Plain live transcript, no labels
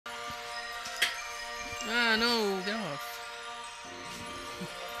Ah, no, get off.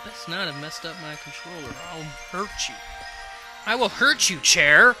 Best not have messed up my controller. I'll hurt you. I will hurt you,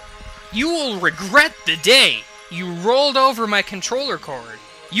 chair. You will regret the day you rolled over my controller cord.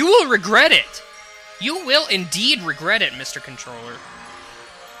 You will regret it. You will indeed regret it, Mr. Controller.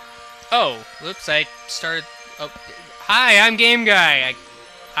 Oh, whoops, I started... Oh, hi, I'm Game Guy.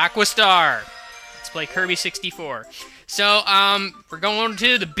 Aquastar. Let's play Kirby 64. So, we're going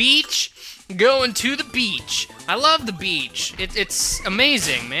to the beach. Going to the beach. I love the beach. It's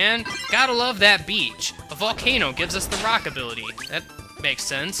amazing, man. Gotta love that beach. A volcano gives us the rock ability. That makes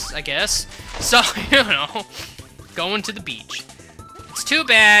sense, I guess. So, you know, going to the beach. It's too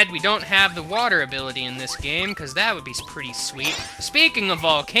bad we don't have the water ability in this game, because that would be pretty sweet. Speaking of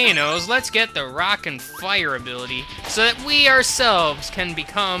volcanoes, let's get the rock and fire ability so that we ourselves can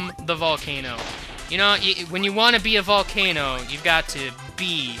become the volcano. You know, when you want to be a volcano, you've got to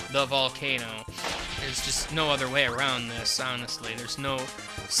be the volcano. There's just no other way around this, honestly. There's no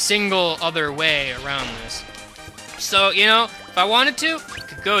single other way around this. So, you know, if I wanted to, I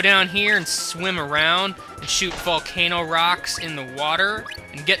could go down here and swim around and shoot volcano rocks in the water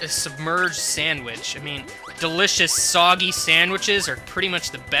and get a submerged sandwich. I mean, delicious, soggy sandwiches are pretty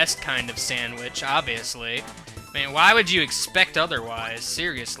much the best kind of sandwich, obviously. I mean, why would you expect otherwise?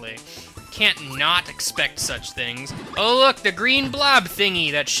 Seriously. Can't not expect such things. Oh, look, the green blob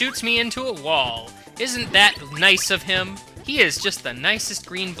thingy that shoots me into a wall. Isn't that nice of him? He is just the nicest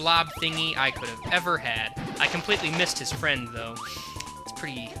green blob thingy I could have ever had. I completely missed his friend, though. It's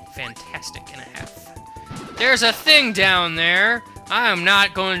pretty fantastic and a half. There's a thing down there. I am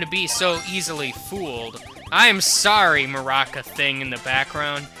not going to be so easily fooled. I am sorry, Maraca thing in the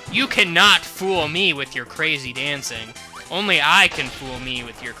background. You cannot fool me with your crazy dancing. Only I can fool me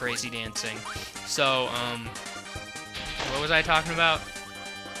with your crazy dancing. So, what was I talking about?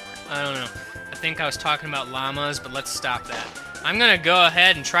 I don't know. I think I was talking about llamas, but let's stop that. I'm gonna go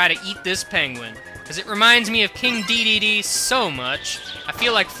ahead and try to eat this penguin, because it reminds me of King DDD so much. I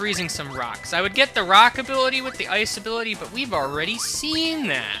feel like freezing some rocks. I would get the rock ability with the ice ability, but we've already seen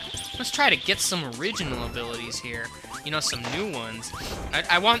that. Let's try to get some original abilities here. You know, some new ones.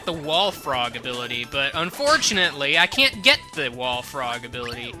 I want the wall frog ability, but unfortunately, I can't get the wall frog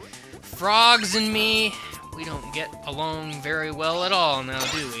ability. Frogs and me, we don't get along very well at all now,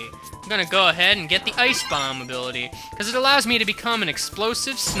 do we? I'm gonna go ahead and get the ice bomb ability, because it allows me to become an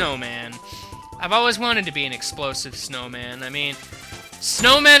explosive snowman. I've always wanted to be an explosive snowman. I mean,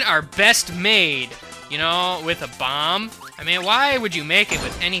 snowmen are best made, you know, with a bomb. I mean, why would you make it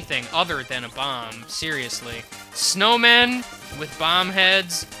with anything other than a bomb? Seriously. Snowmen with bomb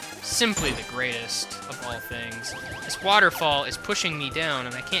heads, simply the greatest of all things. This waterfall is pushing me down,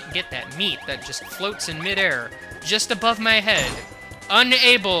 and I can't get that meat that just floats in midair, just above my head.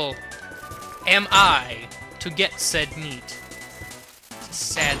 Unable am I to get said meat. It's a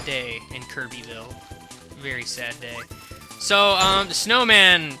sad day in Kirbyville. Very sad day. So, the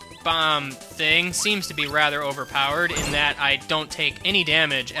snowman bomb thing seems to be rather overpowered in that I don't take any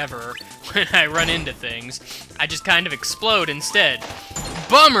damage ever when I run into things. I just kind of explode instead.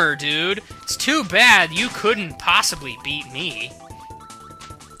 Bummer, dude! It's too bad you couldn't possibly beat me.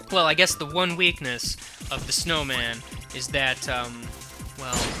 Well, I guess the one weakness of the snowman is that,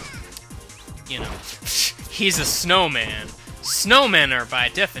 well, you know, he's a snowman. Snowmen are, by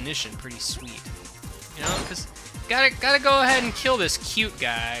definition, pretty sweet. You know, because gotta go ahead and kill this cute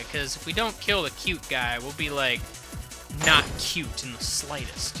guy, because if we don't kill the cute guy, we'll be, like, not cute in the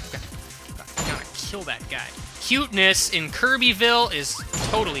slightest. Gotta kill that guy. Cuteness in Kirbyville is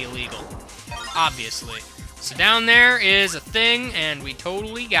totally illegal. Obviously. So down there is a thing, and we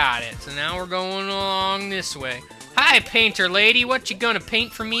totally got it. So now we're going along this way. Hi, painter lady. What you gonna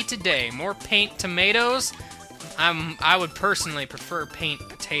paint for me today? More paint tomatoes? I would personally prefer paint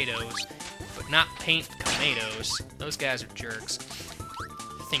potatoes, but not paint tomatoes. Those guys are jerks.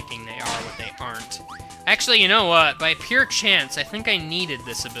 Thinking they are what they aren't. Actually, you know what? By pure chance, I think I needed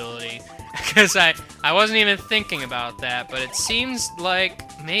this ability. Because I wasn't even thinking about that, but it seems like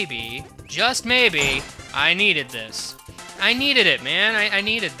maybe, just maybe, I needed this. I needed it, man. I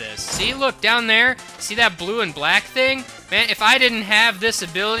needed this. See, look, down there, see that blue and black thing? Man, if I didn't have this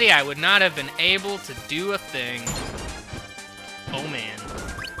ability, I would not have been able to do a thing. Oh, man.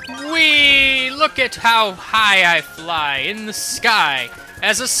 Whee! Look at how high I fly in the sky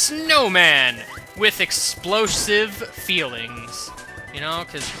as a snowman with explosive feelings. You know,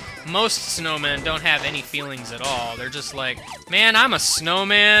 because most snowmen don't have any feelings at all. They're just like, man, I'm a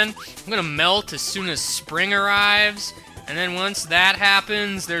snowman. I'm gonna melt as soon as spring arrives. And then once that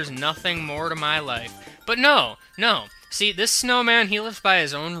happens, there's nothing more to my life. But no, See, this snowman, he lives by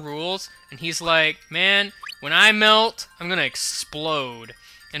his own rules, and he's like, man, when I melt, I'm gonna explode.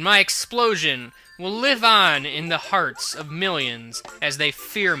 And my explosion will live on in the hearts of millions as they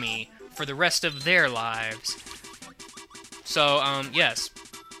fear me for the rest of their lives. So, yes.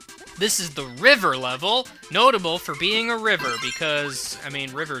 This is the river level, notable for being a river, because, I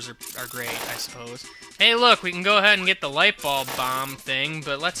mean, rivers are great, I suppose. Hey, look, we can go ahead and get the light bulb bomb thing,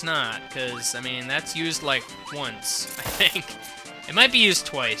 but let's not, because, I mean, that's used, like, once, I think. It might be used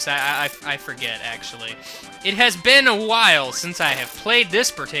twice, I forget, actually. It has been a while since I have played this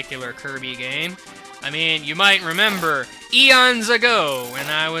particular Kirby game. I mean, you might remember eons ago when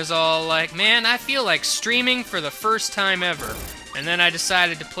I was all like, man, I feel like streaming for the first time ever. And then I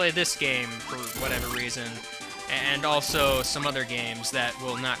decided to play this game for whatever reason. And also some other games that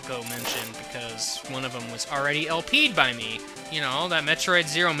will not go mentioned because one of them was already LP'd by me. You know, that Metroid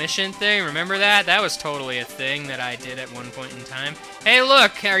Zero Mission thing, remember that? That was totally a thing that I did at one point in time. Hey,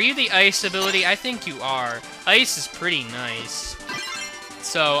 look, are you the ice ability? I think you are. Ice is pretty nice.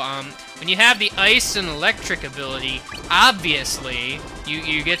 So, when you have the ice and electric ability, obviously,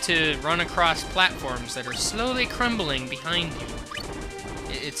 you get to run across platforms that are slowly crumbling behind you.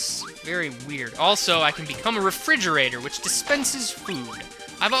 It's very weird. Also, I can become a refrigerator, which dispenses food.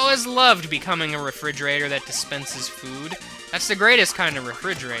 I've always loved becoming a refrigerator that dispenses food. That's the greatest kind of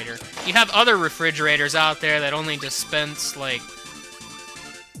refrigerator. You have other refrigerators out there that only dispense, like,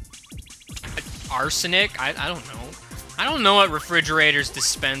 arsenic? I don't know. I don't know what refrigerators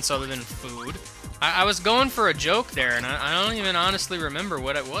dispense other than food. I was going for a joke there, and I don't even honestly remember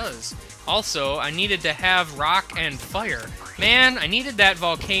what it was. Also, I needed to have rock and fire. Man, I needed that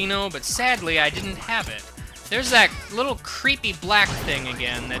volcano, but sadly I didn't have it. There's that little creepy black thing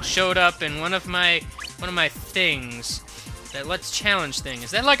again that showed up in one of my things. That Let's Challenge thing.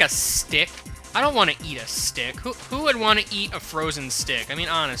 Is that like a stick? I don't want to eat a stick. Who would want to eat a frozen stick? I mean,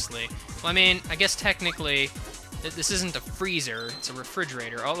 honestly. Well, I mean, I guess technically this isn't a freezer, it's a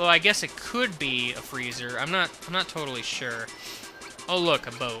refrigerator. Although I guess it could be a freezer. I'm not totally sure. Oh look,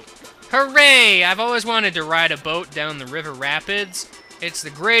 a boat. Hooray! I've always wanted to ride a boat down the river rapids. It's the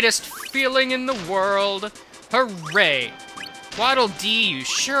greatest feeling in the world. Hooray! Waddle Dee, you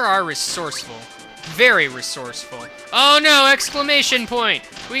sure are resourceful. Very resourceful. Oh no, exclamation point!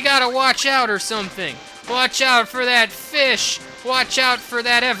 We gotta watch out or something. Watch out for that fish! Watch out for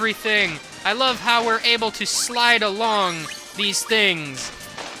that everything! I love how we're able to slide along these things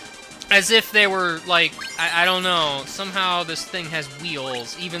as if they were, like, I don't know, somehow this thing has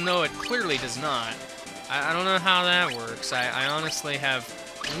wheels, even though it clearly does not. I don't know how that works. I honestly have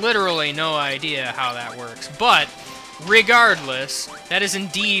literally no idea how that works. But, regardless, that is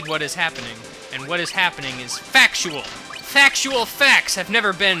indeed what is happening. And what is happening is factual. Factual facts have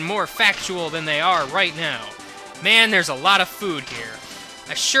never been more factual than they are right now. Man, there's a lot of food here.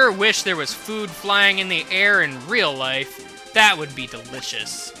 I sure wish there was food flying in the air in real life. That would be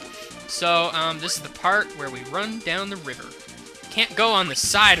delicious. So, this is the part where we run down the river. Can't go on the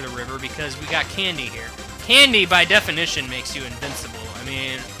side of the river because we got candy here. Candy, by definition, makes you invincible. I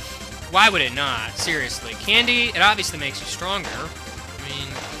mean, why would it not? Seriously. Candy, it obviously makes you stronger. I mean,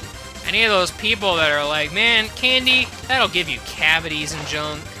 any of those people that are like, man, candy, that'll give you cavities and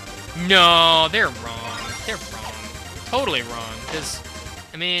junk. No, they're wrong. They're wrong. Totally wrong. Because,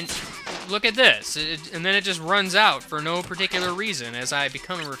 I mean, look at this. And then it just runs out for no particular reason as I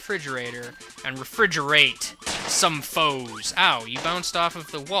become a refrigerator and refrigerate some foes. Ow, you bounced off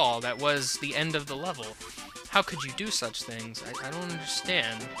of the wall. That was the end of the level. How could you do such things? I don't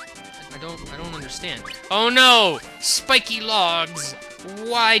understand. I don't understand. Oh no! Spiky logs!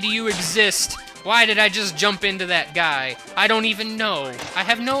 Why do you exist? Why did I just jump into that guy? I don't even know. I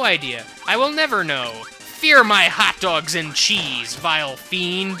have no idea. I will never know. Fear my hot dogs and cheese, vile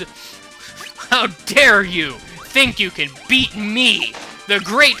fiend. How dare you think you can beat me, the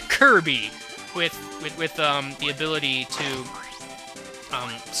great Kirby, with the ability to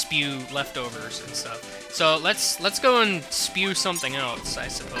spew leftovers and stuff. So let's go and spew something else, I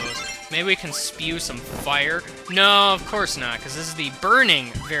suppose. Maybe we can spew some fire. No, of course not, because this is the burning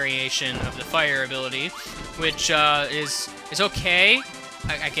variation of the fire ability, which is okay,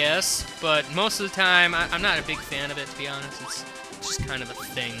 I guess. But most of the time, I'm not a big fan of it, to be honest. It's just kind of a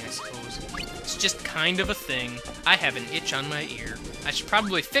thing, I suppose. It's just kind of a thing. I have an itch on my ear. I should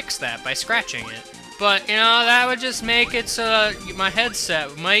probably fix that by scratching it. But, you know, that would just make it so my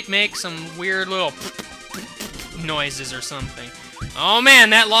headset might make some weird little noises or something. Oh man,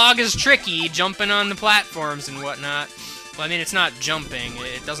 that log is tricky, jumping on the platforms and whatnot. Well, I mean, it's not jumping.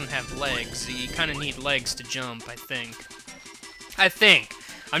 It doesn't have legs. You kind of need legs to jump, I think.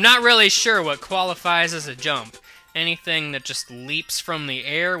 I'm not really sure what qualifies as a jump. anything that just leaps from the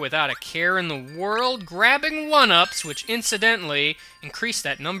air without a care in the world, grabbing 1-ups, which incidentally increase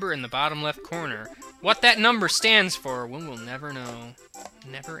that number in the bottom left corner. What that number stands for, we will never know.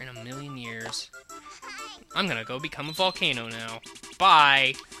 Never in a million years. I'm gonna go become a volcano now.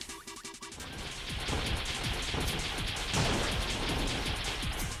 Bye!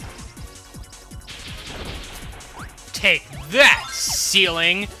 Take that,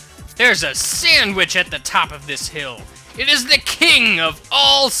 ceiling! There's a sandwich at the top of this hill. It is the king of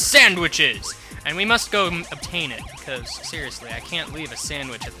all sandwiches! And we must go obtain it, because, seriously, I can't leave a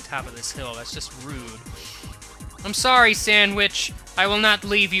sandwich at the top of this hill. That's just rude. I'm sorry, sandwich. I will not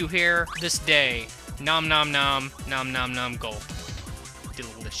leave you here this day. Nom nom nom, nom nom nom, gulp.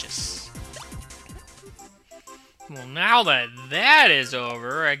 Delicious. Well, now that that is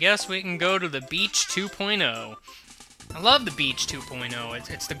over, I guess we can go to the Beach 2.0. I love the Beach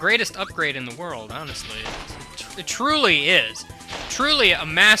 2.0. It's the greatest upgrade in the world, honestly. It truly is. Truly a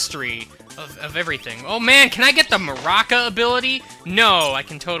mastery of everything. Oh man, can I get the Maraca ability? No, I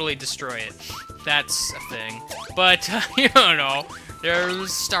can totally destroy it. That's a thing. But, you don't know.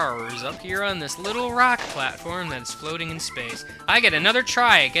 There's stars up here on this little rock platform that's floating in space. I get another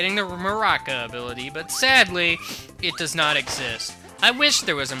try at getting the Maraca ability, but sadly, it does not exist. I wish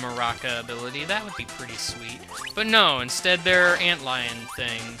there was a Maraca ability, that would be pretty sweet. But no, instead they're antlion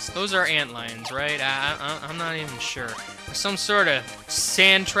things. Those are antlions, right? I'm not even sure. There's some sort of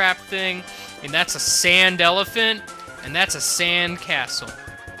sand trap thing, and that's a sand elephant, and that's a sand castle.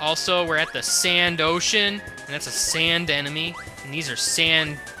 Also, we're at the sand ocean, and that's a sand enemy, and these are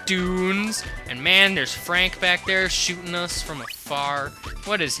sand dunes. And man, there's Frank back there shooting us from afar.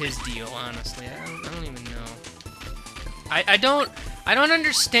 What is his deal, honestly? I don't even know. I don't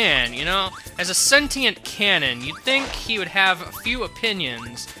understand, you know? As a sentient cannon, you'd think he would have a few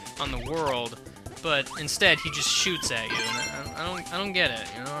opinions on the world, but instead he just shoots at you, and I don't get it,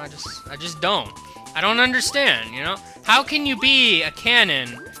 you know? I just don't. I don't understand, you know? How can you be a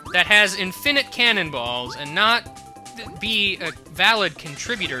cannon that has infinite cannonballs and not be a valid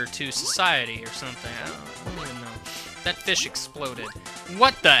contributor to society or something? I don't even know. That fish exploded.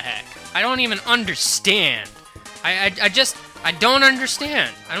 What the heck? I don't even understand. I don't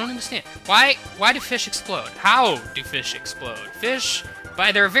understand. I don't understand. Why do fish explode? How do fish explode? Fish,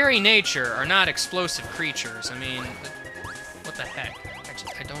 by their very nature, are not explosive creatures. I mean, what the heck?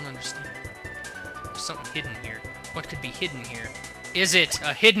 I don't understand. There's something hidden here. What could be hidden here? Is it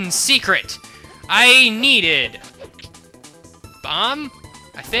a hidden secret? I needed bomb,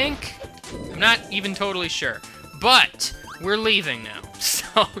 I think? I'm not even totally sure. But we're leaving now,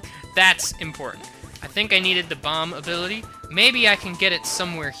 so that's important. I think I needed the bomb ability. Maybe I can get it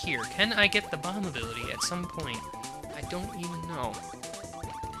somewhere here. Can I get the bomb ability at some point? I don't even know.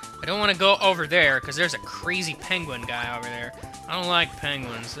 I don't want to go over there, because there's a crazy penguin guy over there. I don't like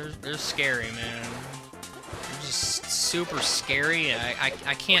penguins. They're scary, man. They're just super scary.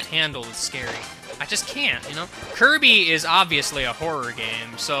 I can't handle the scary. I just can't, you know? Kirby is obviously a horror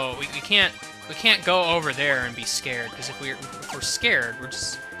game, so we can't go over there and be scared, because if we're scared, we're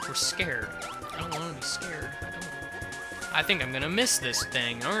scared. I don't want to be scared. I think I'm gonna miss this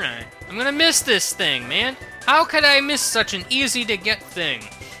thing, aren't I? I'm gonna miss this thing, man! How could I miss such an easy-to-get thing?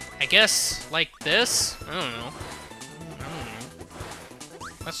 I guess, like this? I don't know.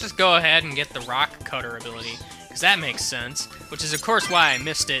 Let's just go ahead and get the rock cutter ability, because that makes sense, which is of course why I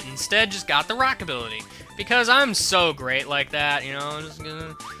missed it. Instead, just got the rock ability, because I'm so great like that, you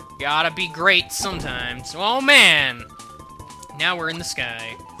know, gotta be great sometimes. Oh man! Now we're in the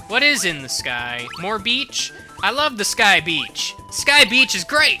sky. What is in the sky? More beach? I love the sky beach. Sky beach is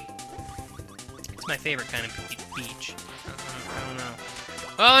great! It's my favorite kind of beach. I don't know.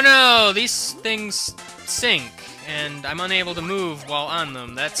 Oh no! These things sink, and I'm unable to move while on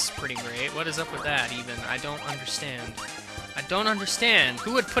them. That's pretty great. What is up with that, even? I don't understand. I don't understand.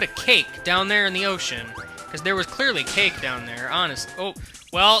 Who would put a cake down there in the ocean? Because there was clearly cake down there, honest. Oh,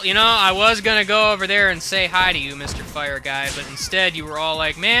 well, you know, I was gonna go over there and say hi to you, Mr. Fire Guy, but instead you were all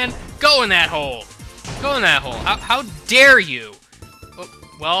like, man, go in that hole! Go in that hole. How dare you? Oh,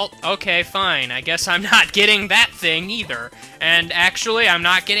 well, okay, fine. I guess I'm not getting that thing either. And actually, I'm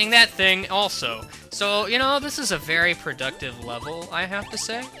not getting that thing also. So, you know, this is a very productive level, I have to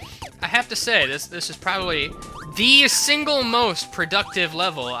say. I have to say, this is probably the single most productive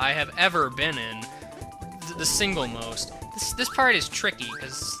level I have ever been in. The single most. This part is tricky,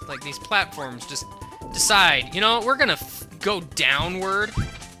 because, like, these platforms just decide, you know, we're gonna go downward.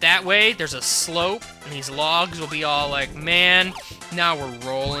 That way, there's a slope, and these logs will be all like, man, now we're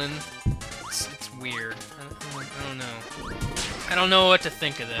rolling. It's weird. I don't know. I don't know what to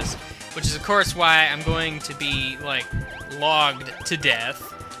think of this. which is of course why I'm going to be, like, logged to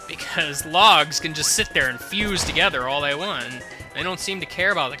death, because logs can just sit there and fuse together all they want. They don't seem to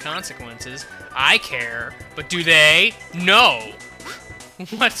care about the consequences. I care, but do they? No!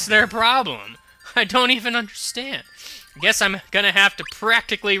 What's their problem? I don't even understand. I guess I'm gonna have to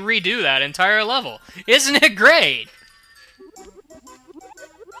practically redo that entire level. Isn't it great?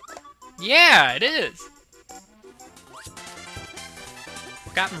 Yeah, it is.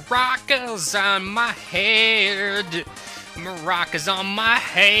 Got maracas on my head. Maracas on my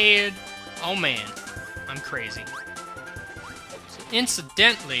head. Oh man, I'm crazy. So,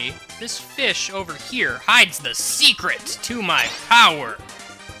 incidentally, this fish over here hides the secret to my power.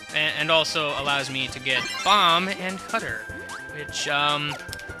 And also allows me to get Bomb and Cutter. Which,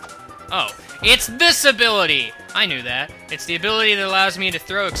 oh, it's this ability! I knew that. It's the ability that allows me to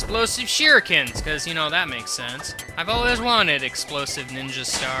throw explosive shurikens, because, you know, that makes sense. I've always wanted explosive ninja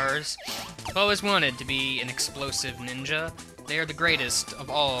stars. I've always wanted to be an explosive ninja. They are the greatest of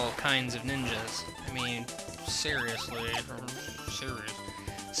all kinds of ninjas. I mean, seriously. Serious.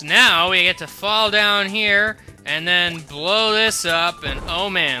 So now we get to fall down here, and then blow this up, and oh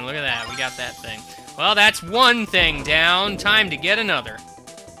man, look at that, we got that thing. Well, that's one thing down, time to get another.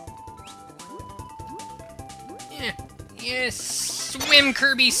 Yes, swim,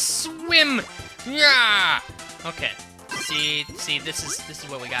 Kirby, swim! Yeah! Okay, see, this is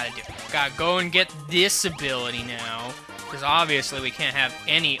what we gotta do. Gotta go and get this ability now, because obviously we can't have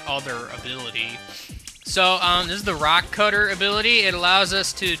any other ability. So, this is the Rock Cutter ability. It allows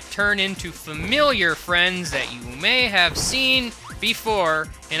us to turn into familiar friends that you may have seen before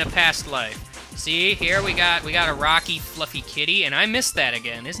in a past life. See, here we got a rocky, fluffy kitty, and I missed that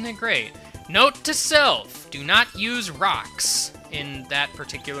again. Isn't it great? Note to self, do not use rocks in that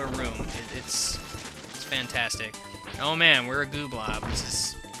particular room. It's fantastic. Oh man, we're a goo blob. This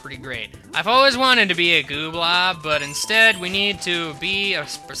is pretty great. I've always wanted to be a goo blob, but instead we need to be a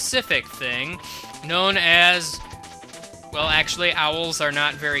specific thing known as, well, actually, owls are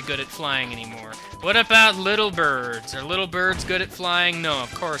not very good at flying anymore. What about little birds? Are little birds good at flying? No,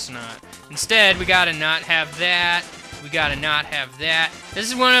 of course not. Instead, we gotta not have that. We gotta not have that. This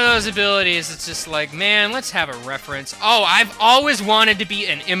is one of those abilities that's just like, man, let's have a reference. Oh, I've always wanted to be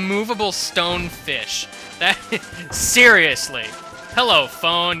an immovable stone fish. That, seriously. Hello,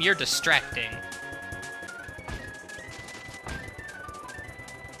 phone, you're distracting.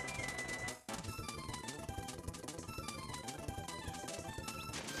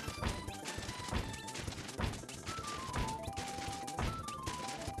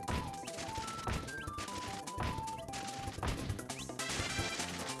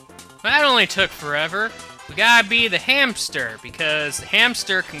 That only took forever. We gotta be the hamster, because the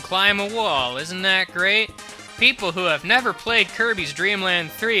hamster can climb a wall. Isn't that great? People who have never played Kirby's Dream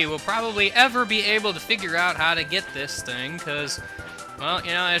Land 3 will probably ever be able to figure out how to get this thing, because, well,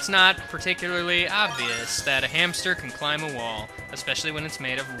 you know, it's not particularly obvious that a hamster can climb a wall, especially when it's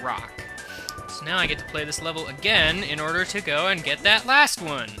made of rock. So now I get to play this level again in order to go and get that last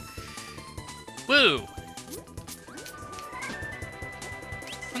one. Woo!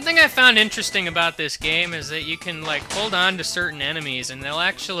 One thing I found interesting about this game is that you can, like, hold on to certain enemies and they'll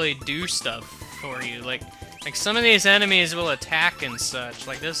actually do stuff for you. Like some of these enemies will attack and such.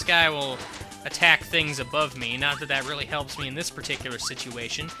 Like, this guy will attack things above me. Not that that really helps me in this particular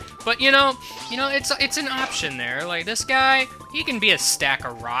situation. But, you know, it's an option there. Like, this guy, he can be a stack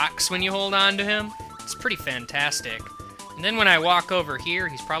of rocks when you hold on to him. It's pretty fantastic. And then when I walk over here,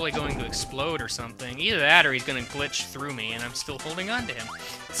 he's probably going to explode or something. Either that or he's going to glitch through me, and I'm still holding on to him.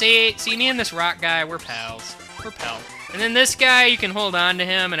 See, me and this rock guy, we're pals. We're pals. And then this guy, you can hold on to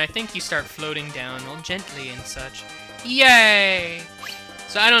him, and I think you start floating down all gently and such. Yay!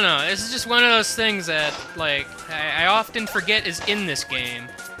 So I don't know, this is just one of those things that, like, I often forget is in this game.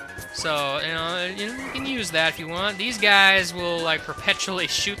 So, you can use that if you want. These guys will, like, perpetually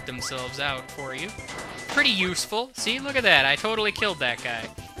shoot themselves out for you. Pretty useful. See, look at that. I totally killed that guy.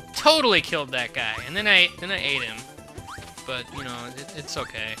 Totally killed that guy. And then I ate him. But, you know, it's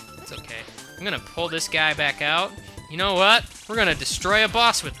okay. It's okay. I'm gonna pull this guy back out. You know what? We're gonna destroy a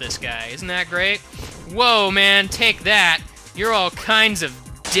boss with this guy. Isn't that great? Whoa, man, take that. You're all kinds of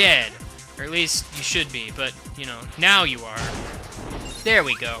dead. Or at least you should be, but, you know, now you are. There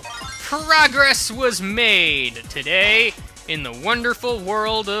we go. Progress was made today in the wonderful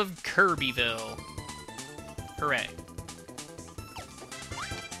world of Kirbyville. Hooray.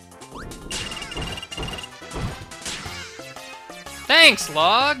 Thanks,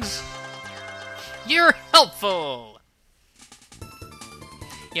 Logs! You're helpful!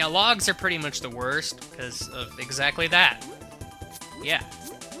 Yeah, Logs are pretty much the worst because of exactly that. Yeah.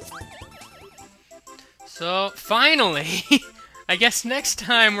 So, finally, I guess next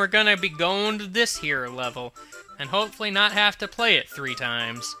time we're gonna be going to this here level, and hopefully not have to play it 3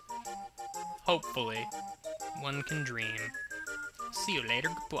 times. Hopefully. One can dream. See you later,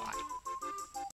 goodbye.